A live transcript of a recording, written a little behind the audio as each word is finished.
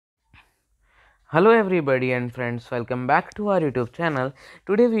Hello everybody and friends, welcome back to our YouTube channel.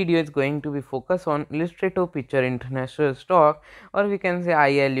 Today video is going to be focused on illustrative picture international stock, or we can say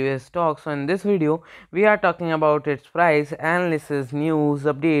ILUS stock. So in this video we are talking about its price, analysis, news,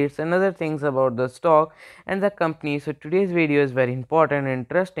 updates and other things about the stock and the company. So today's video is very important and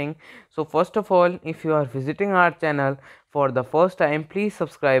interesting. So first of all, if you are visiting our channel for the first time, please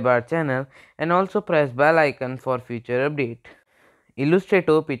subscribe our channel and also press bell icon for future update.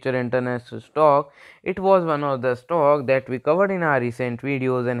 Illustrative Picture International Stock. It was one of the stock that we covered in our recent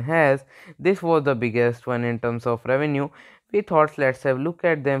videos, and this was the biggest one in terms of revenue. We thought let's have a look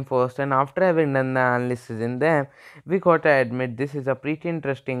at them first, and after having done the analysis in them, we got to admit this is a pretty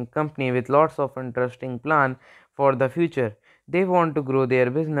interesting company with lots of interesting plan for the future. They want to grow their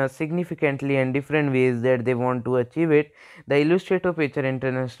business significantly and different ways that they want to achieve it. The Illustrative Picture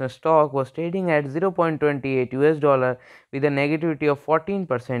International stock was trading at $0.28 with a negativity of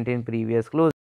 14% in previous close.